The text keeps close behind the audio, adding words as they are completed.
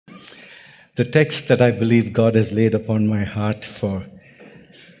The text that I believe God has laid upon my heart for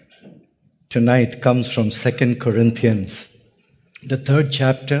tonight comes from 2 Corinthians, the 3rd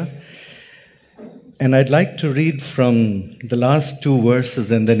chapter. And I'd like to read from the last 2 verses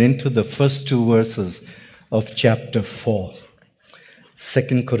and then into the first 2 verses of chapter 4.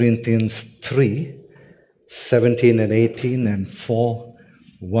 2 Corinthians 3, 17 and 18, and 4,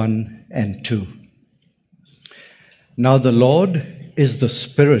 1 and 2. Now the Lord is the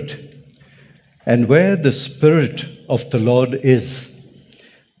Spirit, and where the Spirit of the Lord is,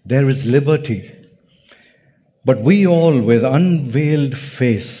 there is liberty. But we all, with unveiled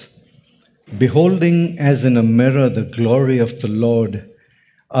face, beholding as in a mirror the glory of the Lord,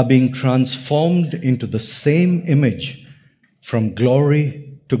 are being transformed into the same image from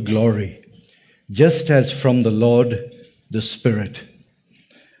glory to glory, just as from the Lord the Spirit.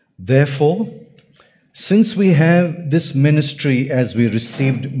 Therefore, since we have this ministry as we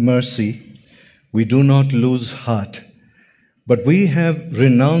received mercy, we do not lose heart, but we have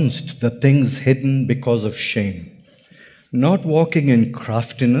renounced the things hidden because of shame, not walking in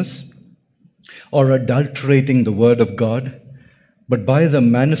craftiness or adulterating the word of God, but by the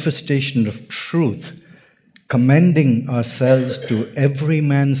manifestation of truth, commending ourselves to every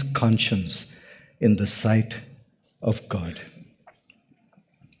man's conscience in the sight of God.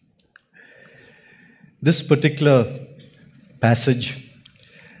 This particular passage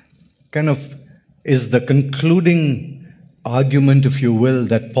kind of is the concluding argument, if you will,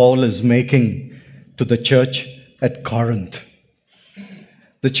 that Paul is making to the church at Corinth.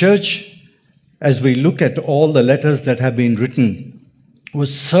 The church, as we look at all the letters that have been written,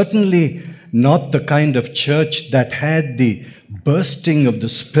 was certainly not the kind of church that had the bursting of the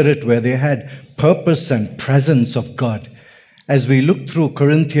Spirit, where they had purpose and presence of God. As we look through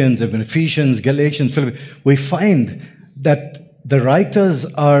Corinthians, even Ephesians, Galatians, Philippians, we find that the writers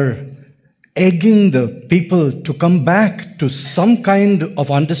are egging the people to come back to some kind of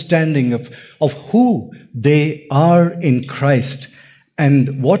understanding of who they are in Christ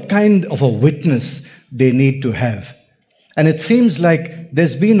and what kind of a witness they need to have. And it seems like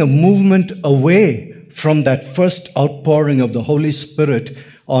there's been a movement away from that first outpouring of the Holy Spirit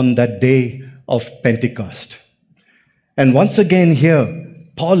on that day of Pentecost. And once again here,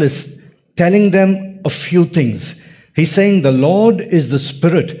 Paul is telling them a few things. He's saying the Lord is the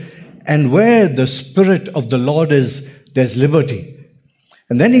Spirit, and where the Spirit of the Lord is, there's liberty.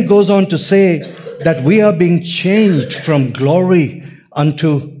 And then he goes on to say that we are being changed from glory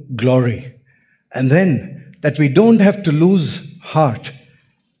unto glory. And then that we don't have to lose heart.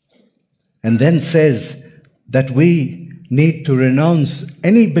 And then says that we need to renounce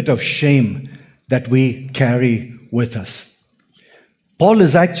any bit of shame that we carry with us. Paul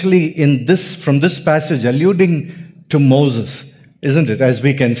is actually from this passage alluding to Moses, isn't it? As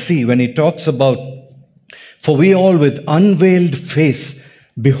we can see when he talks about, for we all with unveiled face,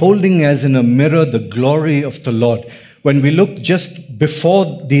 beholding as in a mirror the glory of the Lord. When we look just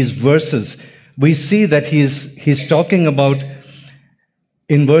before these verses, we see that he's talking about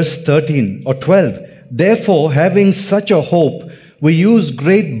in verse 13 or 12. Therefore, having such a hope, we use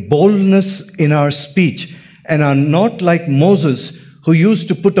great boldness in our speech and are not like Moses, who used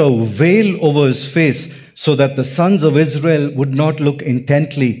to put a veil over his face so that the sons of Israel would not look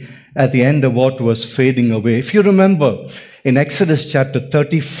intently at the end of what was fading away. If you remember, in Exodus chapter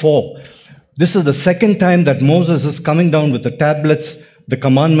 34, this is the second time that Moses is coming down with the tablets, the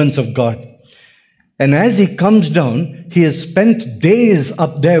commandments of God. And as he comes down, he has spent days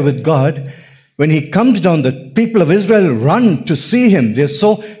up there with God. When he comes down, the people of Israel run to see him. They're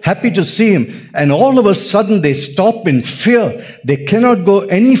so happy to see him. And all of a sudden, they stop in fear. They cannot go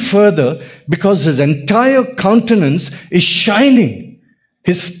any further because his entire countenance is shining.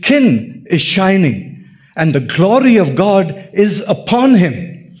 His skin is shining. And the glory of God is upon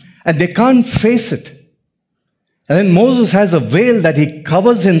him. And they can't face it. And then Moses has a veil that he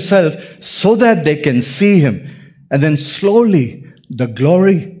covers himself so that they can see him. And then slowly, the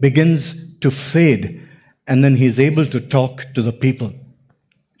glory begins to fade, and then he's able to talk to the people.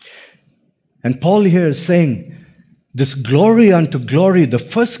 And Paul here is saying, this glory unto glory, the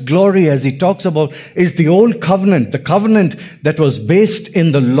first glory as he talks about is the old covenant, the covenant that was based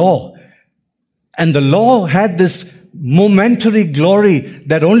in the law. And the law had this momentary glory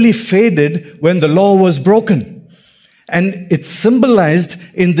that only faded when the law was broken. And it's symbolized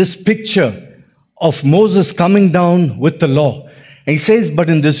in this picture of Moses coming down with the law. And he says, but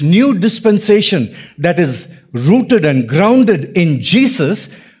in this new dispensation that is rooted and grounded in Jesus,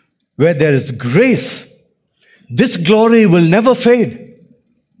 where there is grace, this glory will never fade.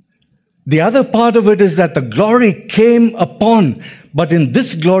 The other part of it is that the glory came upon, but in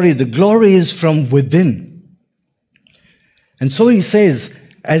this glory, the glory is from within. And so he says,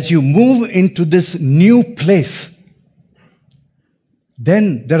 as you move into this new place,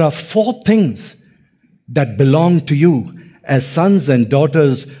 then there are 4 things that belong to you as sons and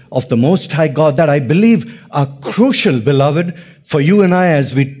daughters of the Most High God that I believe are crucial, beloved, for you and I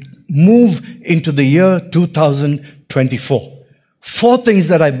as we move into the year 2024. 4 things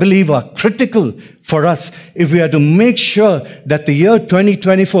that I believe are critical for us if we are to make sure that the year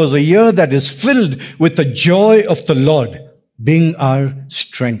 2024 is a year that is filled with the joy of the Lord being our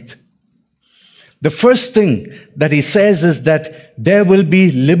strength. The first thing that he says is that there will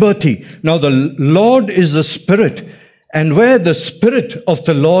be liberty. Now, the Lord is the Spirit, and where the Spirit of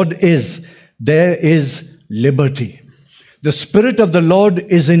the Lord is, there is liberty. The Spirit of the Lord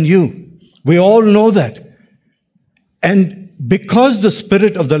is in you. We all know that. And because the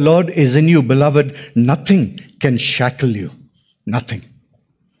Spirit of the Lord is in you, beloved, nothing can shackle you. Nothing.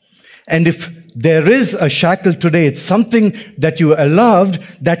 And if there is a shackle today, it's something that you allowed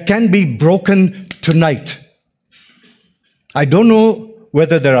that can be broken tonight. I don't know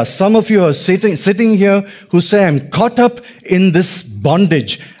whether there are some of you who are sitting here who say, I'm caught up in this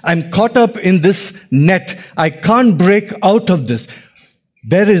bondage. I'm caught up in this net. I can't break out of this.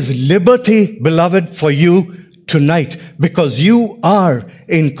 There is liberty, beloved, for you tonight because you are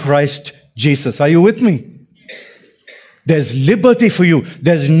in Christ Jesus. Are you with me? There's liberty for you.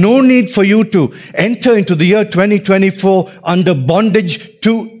 There's no need for you to enter into the year 2024 under bondage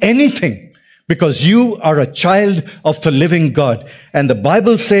to anything. Because you are a child of the living God. And the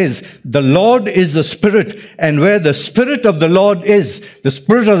Bible says, the Lord is the Spirit. And where the Spirit of the Lord is, the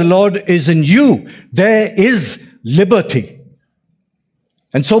Spirit of the Lord is in you. There is liberty.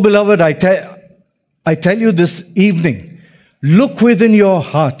 And so, beloved, I tell you this evening, look within your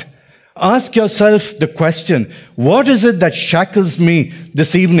heart. Ask yourself the question, what is it that shackles me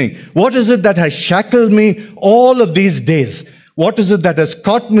this evening? What is it that has shackled me all of these days? What is it that has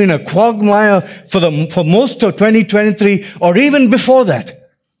caught me in a quagmire for most of 2023 or even before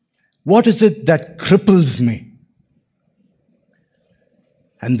that? What is it that cripples me?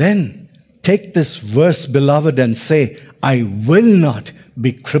 And then take this verse, beloved, and say, I will not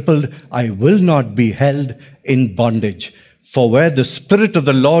be crippled. I will not be held in bondage. For where the Spirit of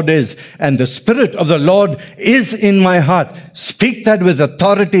the Lord is, and the Spirit of the Lord is in my heart, speak that with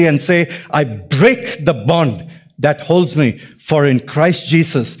authority and say, I break the bond that holds me, for in Christ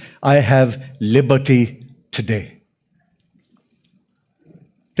Jesus I have liberty today.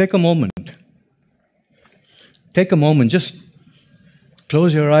 Take a moment. Take a moment. Just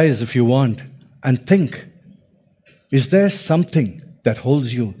close your eyes if you want and think, is there something that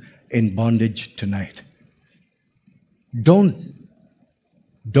holds you in bondage tonight? Don't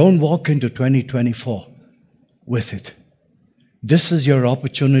walk into 2024 with it. This is your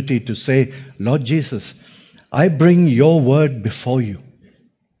opportunity to say, Lord Jesus, I bring your word before you,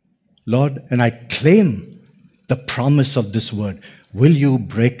 Lord, and I claim the promise of this word. Will you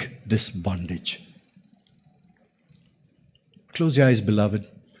break this bondage? Close your eyes, beloved.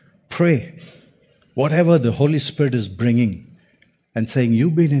 Pray. Whatever the Holy Spirit is bringing and saying,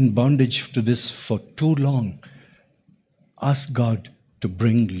 you've been in bondage to this for too long, ask God to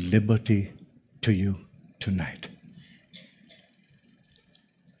bring liberty to you tonight.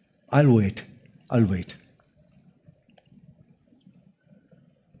 I'll wait. I'll wait.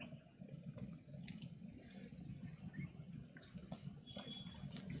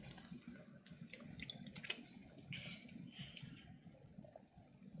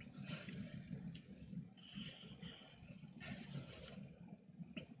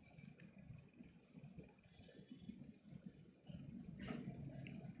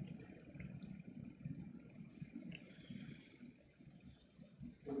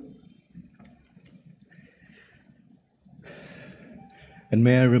 And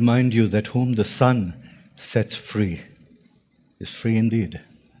may I remind you that whom the Son sets free is free indeed.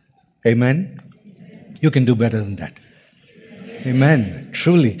 Amen? You can do better than that. Amen.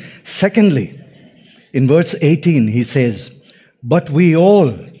 Truly. Secondly, in verse 18, he says, but we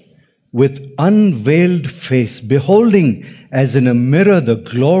all, with unveiled face, beholding as in a mirror the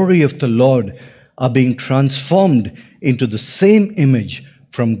glory of the Lord, are being transformed into the same image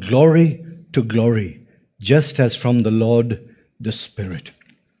from glory to glory, just as from the Lord the Spirit.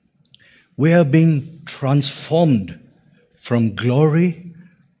 We are being transformed from glory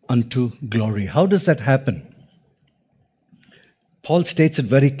unto glory. How does that happen? Paul states it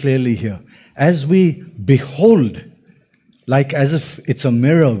very clearly here. As we behold, like as if it's a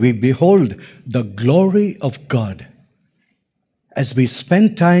mirror, we behold the glory of God. as we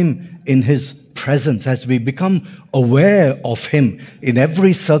spend time in His presence, as we become aware of Him in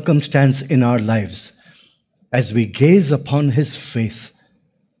every circumstance in our lives, as we gaze upon His face,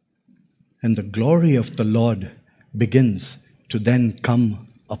 and the glory of the Lord begins to then come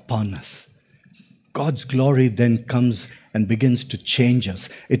upon us. God's glory then comes and begins to change us.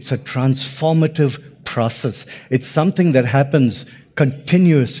 It's a transformative process. It's something that happens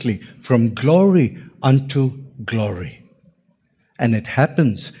continuously from glory unto glory. And it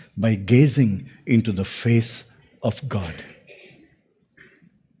happens by gazing into the face of God.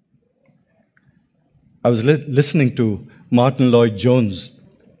 I was listening to Martin Lloyd-Jones,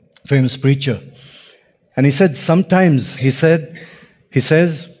 famous preacher, and he said sometimes, he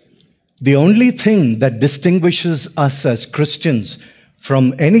says, the only thing that distinguishes us as Christians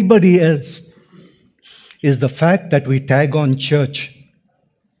from anybody else is the fact that we tag on church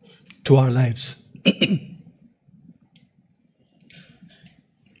to our lives.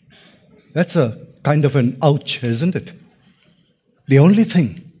 That's a kind of an ouch, isn't it? The only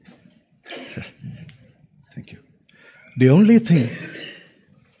thing, thank you, the only thing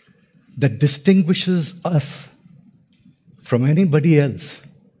that distinguishes us from anybody else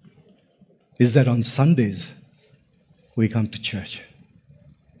is that on Sundays we come to church.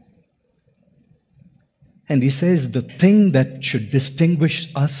 And he says the thing that should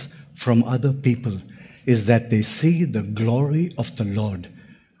distinguish us from other people is that they see the glory of the Lord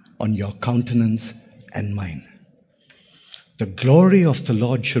on your countenance and mine. The glory of the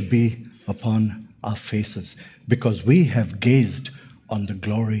Lord should be upon our faces because we have gazed on the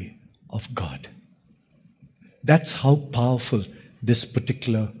glory of God. That's how powerful this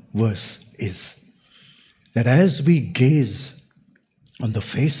particular verse is. That as we gaze on the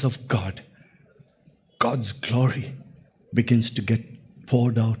face of God, God's glory begins to get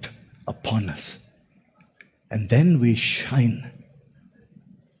poured out upon us. And then we shine.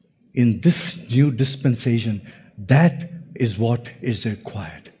 In this new dispensation, that is what is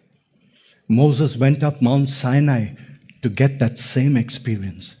required. Moses went up Mount Sinai to get that same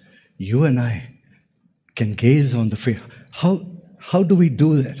experience. You and I can gaze on the face. How do we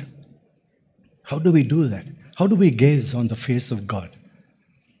do that? How do we do that? How do we gaze on the face of God?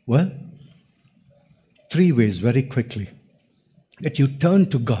 Well, 3 ways very quickly. That you turn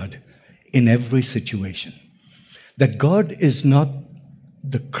to God in every situation. That God is not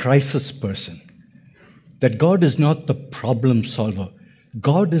the crisis person. That God is not the problem solver.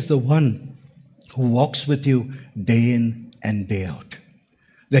 God is the one who walks with you day in and day out.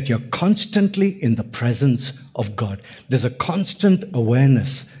 That you're constantly in the presence of God. There's a constant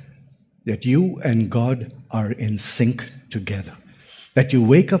awareness that you and God are in sync together. That you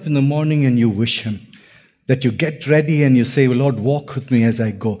wake up in the morning and you wish Him. That you get ready and you say, Lord, walk with me as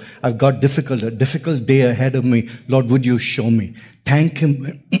I go. I've got a difficult day ahead of me. Lord, would you show me? Thank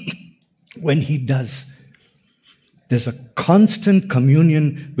Him when He does. There's a constant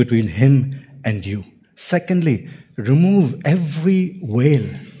communion between Him and you. Secondly, remove every veil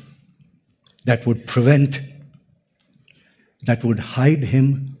that would hide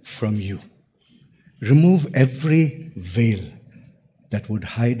Him from you. Remove every veil that would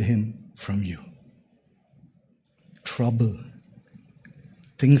hide Him from you. Trouble,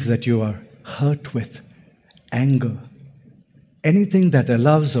 things that you are hurt with, anger, anything that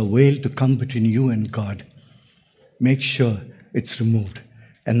allows a veil to come between you and God, make sure it's removed.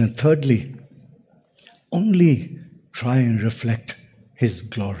 And then thirdly, only try and reflect His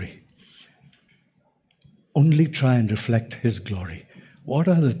glory. Only try and reflect His glory. What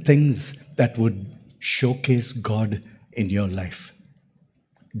are the things that would showcase God in your life?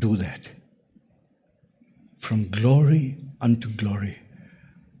 Do that. From glory unto glory.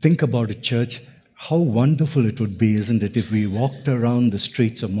 Think about it, church. How wonderful it would be, isn't it, if we walked around the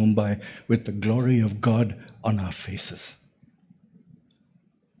streets of Mumbai with the glory of God on our faces.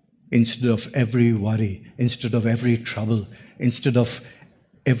 Instead of every worry, instead of every trouble, instead of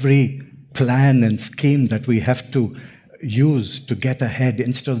every plan and scheme that we have to use to get ahead,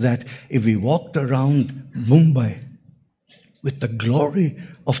 instead of that, if we walked around Mumbai with the glory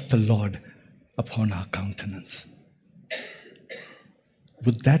of the Lord upon our countenance,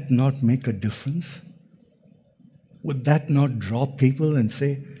 would that not make a difference? Would that not draw people and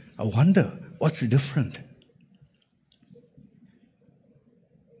say, I wonder what's different?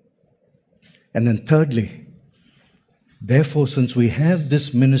 And then thirdly, therefore, since we have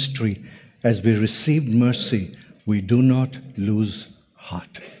this ministry, as we received mercy, we do not lose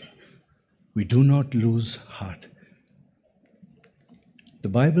heart. We do not lose heart. The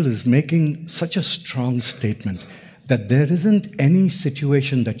Bible is making such a strong statement that there isn't any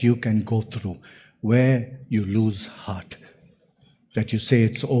situation that you can go through where you lose heart. that you say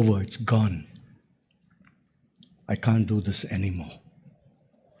it's over, it's gone. I can't do this anymore.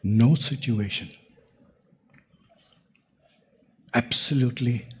 No situation.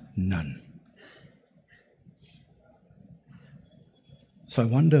 Absolutely none. So I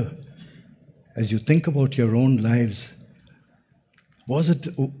wonder, as you think about your own lives,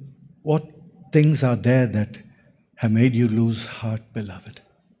 what things are there that have made you lose heart, beloved?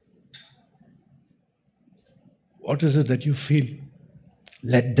 What is it that you feel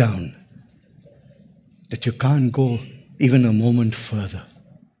let down, that you can't go even a moment further?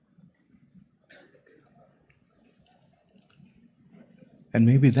 And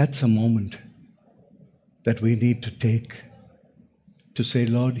maybe that's a moment that we need to take to say,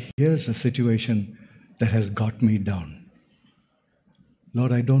 Lord, here's a situation that has got me down.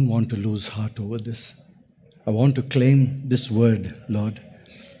 Lord, I don't want to lose heart over this. I want to claim this word, Lord,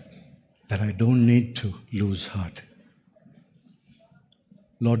 that I don't need to lose heart.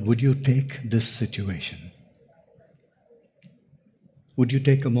 Lord, would you take this situation? Would you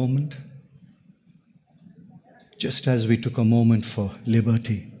take a moment? Just as we took a moment for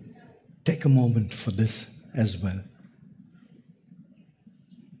liberty, take a moment for this as well.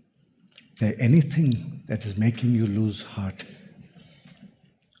 Is there anything that is making you lose heart?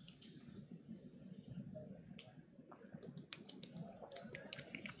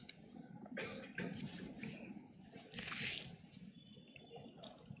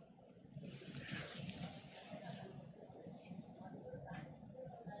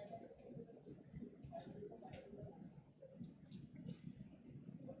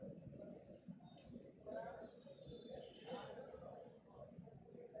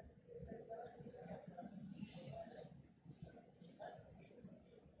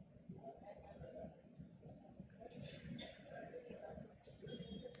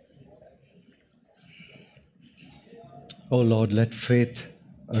 Oh Lord, let faith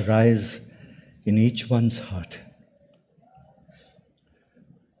arise in each one's heart.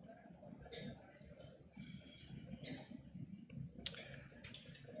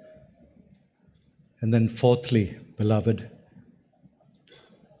 And then fourthly, beloved,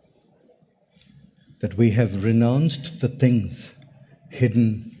 that we have renounced the things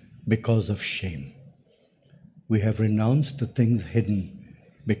hidden because of shame. We have renounced the things hidden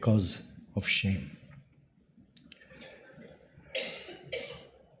because of shame.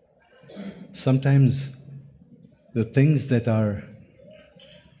 Sometimes the things that are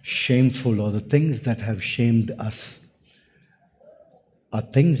shameful or the things that have shamed us are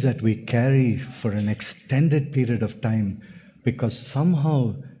things that we carry for an extended period of time because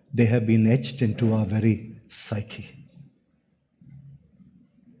somehow they have been etched into our very psyche.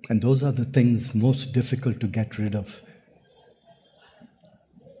 And those are the things most difficult to get rid of.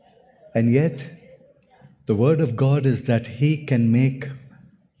 And yet, the Word of God is that He can make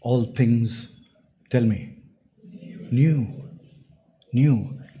all things, tell me, new.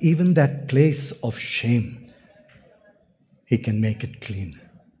 Even that place of shame, He can make it clean.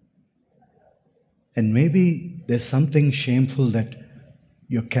 And maybe there's something shameful that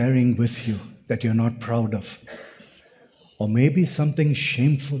you're carrying with you that you're not proud of. Or maybe something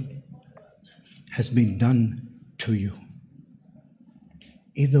shameful has been done to you.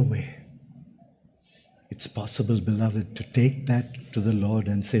 Either way, it's possible, beloved, to take that to the Lord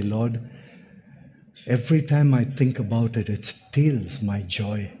and say, Lord, every time I think about it, it steals my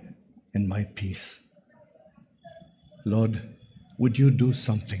joy and my peace. Lord, would you do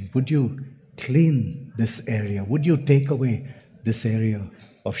something? Would you clean this area? Would you take away this area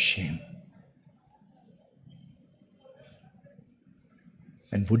of shame?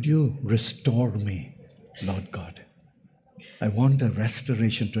 And would you restore me, Lord God? I want a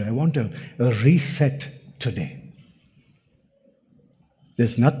restoration today. I want a reset today.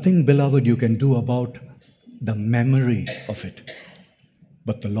 There's nothing, beloved, you can do about the memory of it.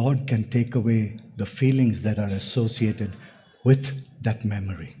 But the Lord can take away the feelings that are associated with that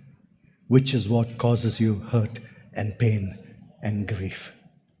memory, which is what causes you hurt and pain and grief.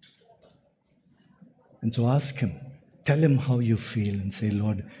 And so ask Him, tell Him how you feel and say,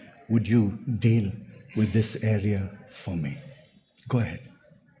 Lord, would you deal with this area for me? Go ahead.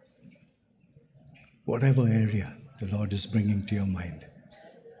 Whatever area the Lord is bringing to your mind.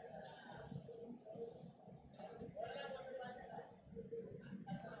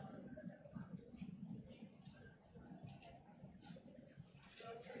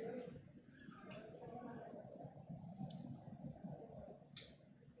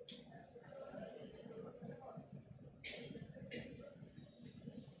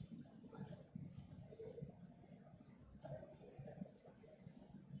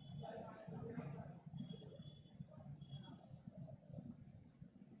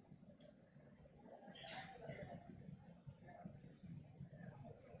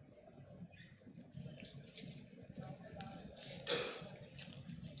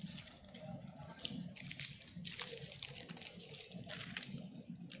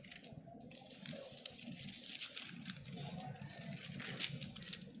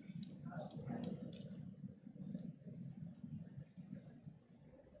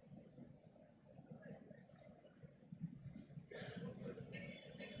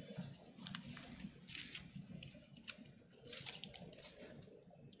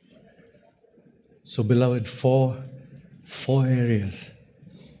 So, beloved, four areas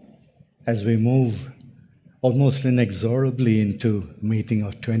as we move almost inexorably into meeting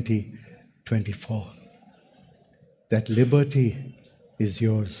of 2024. That liberty is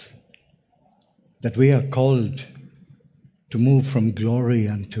yours. That we are called to move from glory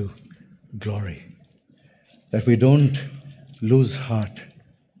unto glory. That we don't lose heart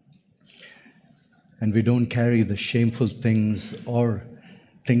and we don't carry the shameful things or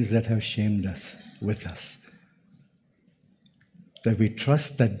things that have shamed us with us. That we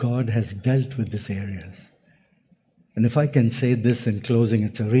trust that God has dealt with these areas. And if I can say this in closing,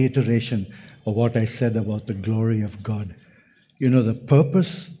 it's a reiteration of what I said about the glory of God. You know, the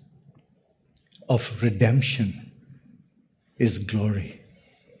purpose of redemption is glory.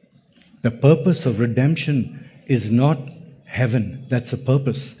 The purpose of redemption is not heaven. That's a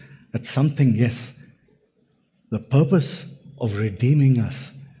purpose. That's something, yes. The purpose of redeeming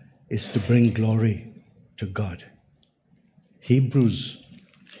us is to bring glory to God. Hebrews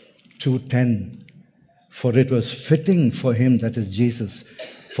 2:10, for it was fitting for him, that is Jesus,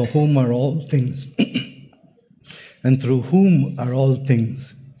 for whom are all things, and through whom are all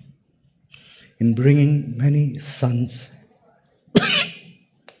things, in bringing many sons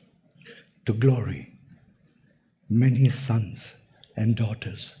to glory, many sons and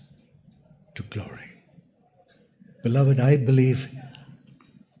daughters to glory. Beloved, I believe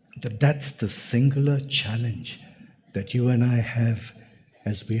that that's the singular challenge that you and I have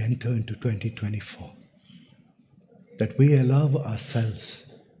as we enter into 2024. That we allow ourselves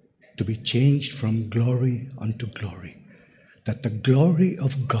to be changed from glory unto glory. That the glory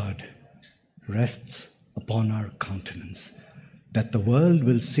of God rests upon our countenance. That the world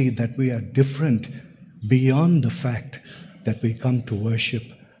will see that we are different beyond the fact that we come to worship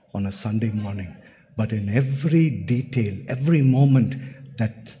on a Sunday morning. But in every detail, every moment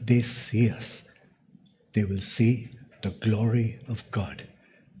that they see us, they will see the glory of God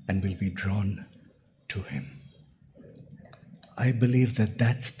and will be drawn to Him. I believe that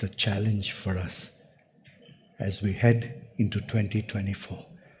that's the challenge for us as we head into 2024,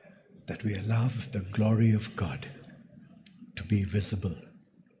 that we allow the glory of God to be visible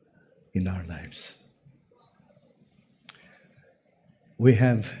in our lives. We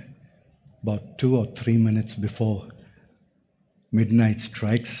have about 2 or 3 minutes before midnight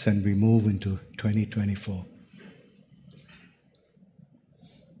strikes and we move into 2024.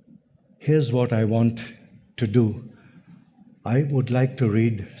 Here's what I want to do. I would like to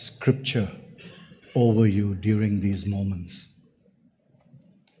read scripture over you during these moments.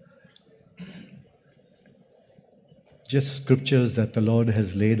 Just scriptures that the Lord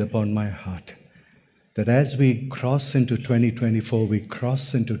has laid upon my heart. That as we cross into 2024, we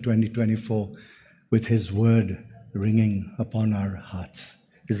cross into 2024 with His word ringing upon our hearts.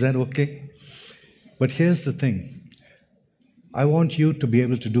 Is that okay? But here's the thing. I want you to be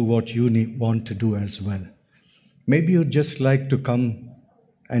able to do what you want to do as well. Maybe you'd just like to come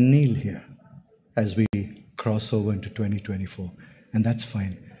and kneel here as we cross over into 2024, and that's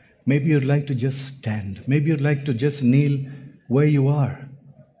fine. Maybe you'd like to just stand. Maybe you'd like to just kneel where you are.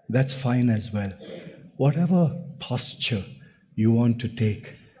 That's fine as well. Whatever posture you want to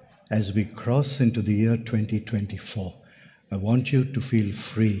take as we cross into the year 2024, I want you to feel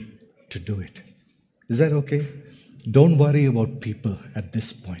free to do it. Is that okay? Don't worry about people at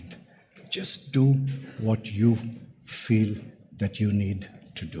this point. Just do what you feel that you need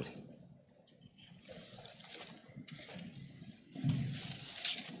to do.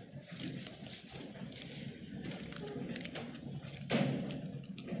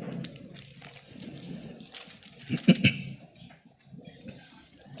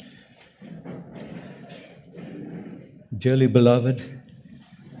 Dearly beloved,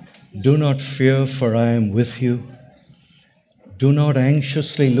 do not fear, for I am with you. Do not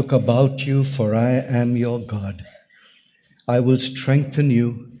anxiously look about you, for I am your God. I will strengthen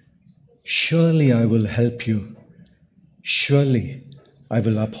you. Surely I will help you. Surely I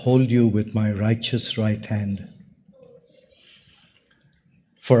will uphold you with my righteous right hand.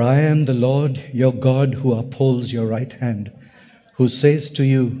 For I am the Lord your God who upholds your right hand, who says to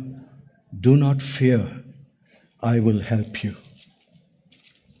you, do not fear, I will help you.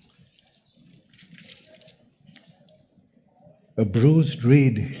 A bruised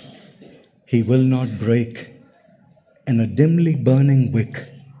reed He will not break, and a dimly burning wick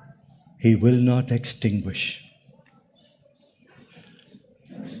He will not extinguish.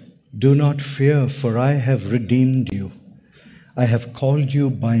 Do not fear, for I have redeemed you. I have called you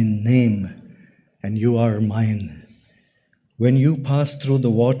by name, and you are mine. When you pass through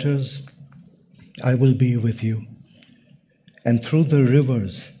the waters, I will be with you, and through the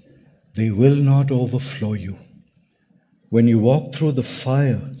rivers, They will not overflow you. When you walk through the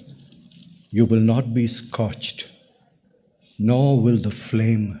fire, you will not be scorched, nor will the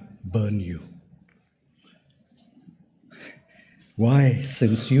flame burn you. Why?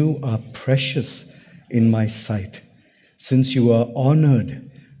 Since you are precious in my sight, since you are honored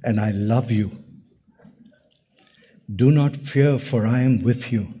and I love you. Do not fear, for I am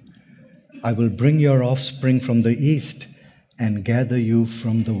with you. I will bring your offspring from the east and gather you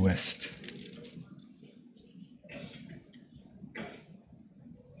from the west.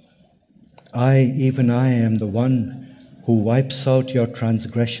 Even I am the one who wipes out your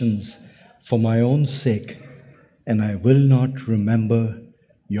transgressions for my own sake, and I will not remember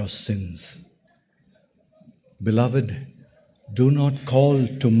your sins. Beloved, do not call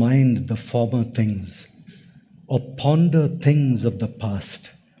to mind the former things, or ponder things of the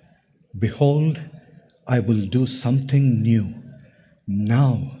past. Behold, I will do something new.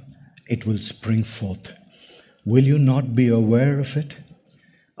 Now it will spring forth. Will you not be aware of it?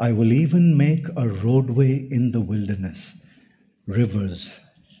 I will even make a roadway in the wilderness, rivers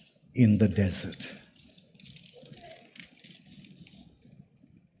in the desert.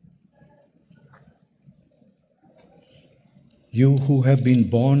 You who have been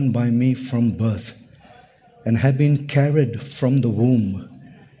born by me from birth and have been carried from the womb,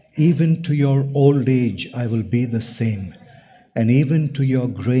 even to your old age I will be the same, and even to your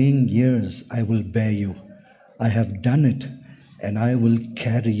graying years I will bear you. I have done it, and I will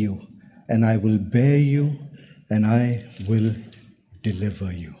carry you, and I will bear you, and I will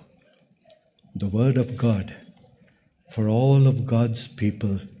deliver you. The word of God for all of God's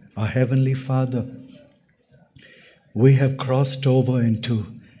people. Our Heavenly Father, we have crossed over into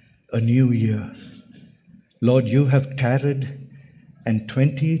a new year. Lord, you have tarried, and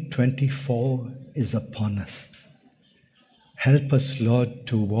 2024 is upon us. Help us, Lord,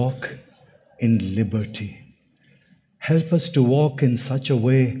 to walk in liberty. Help us to walk in such a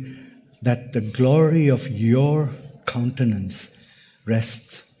way that the glory of your countenance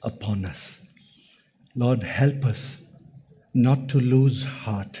rests upon us. Lord, help us not to lose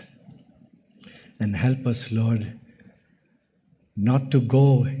heart, and help us, Lord, not to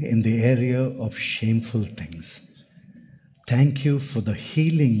go in the area of shameful things. Thank you for the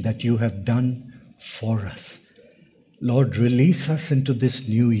healing that you have done for us. Lord, release us into this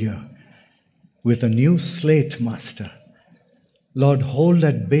new year with a new slate, Master. Lord, hold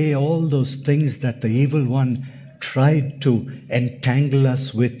at bay all those things that the evil one tried to entangle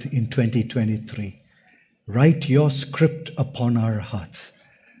us with in 2023. Write your script upon our hearts.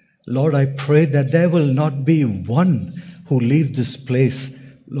 Lord, I pray that there will not be one who leaves this place,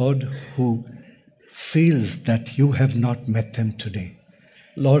 Lord, who feels that you have not met them today.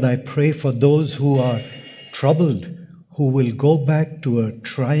 Lord, I pray for those who are troubled, who will go back to a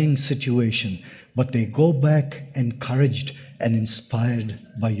trying situation, but they go back encouraged and inspired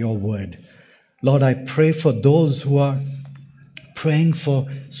by your word. Lord, I pray for those who are praying for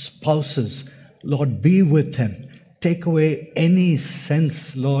spouses. Lord, be with them. Take away any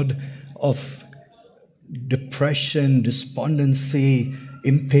sense, Lord, of depression, despondency,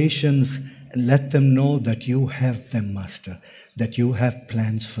 impatience, and let them know that you have them, Master, that you have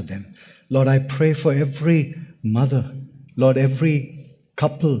plans for them. Lord, I pray for every mother, Lord, every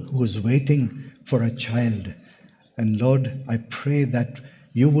couple who is waiting for a child. And Lord, I pray that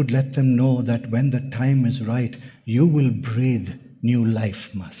you would let them know that when the time is right, you will breathe new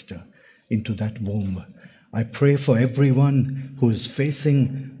life, Master, into that womb. I pray for everyone who is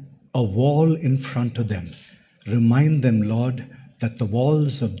facing a wall in front of them. Remind them, Lord, that the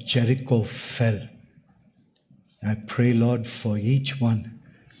walls of Jericho fell. I pray, Lord, for each one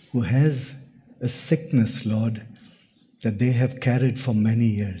who has a sickness, Lord, that they have carried for many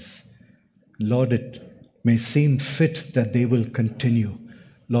years. Lord, it may seem fit that they will continue.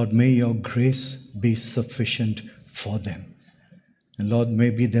 Lord, may your grace be sufficient for them. And Lord,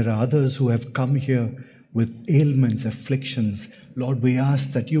 maybe there are others who have come here with ailments, afflictions. Lord, we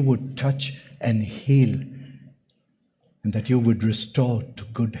ask that you would touch and heal, and that you would restore to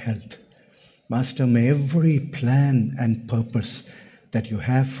good health. Master, may every plan and purpose that you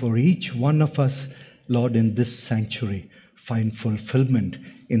have for each one of us, Lord, in this sanctuary, find fulfillment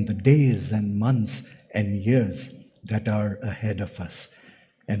in the days and months and years that are ahead of us.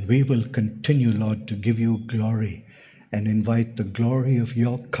 And we will continue, Lord, to give you glory and invite the glory of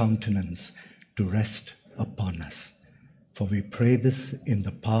your countenance to rest upon us. For we pray this in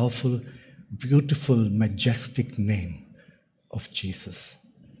the powerful, beautiful, majestic name of Jesus.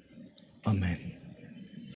 Amen.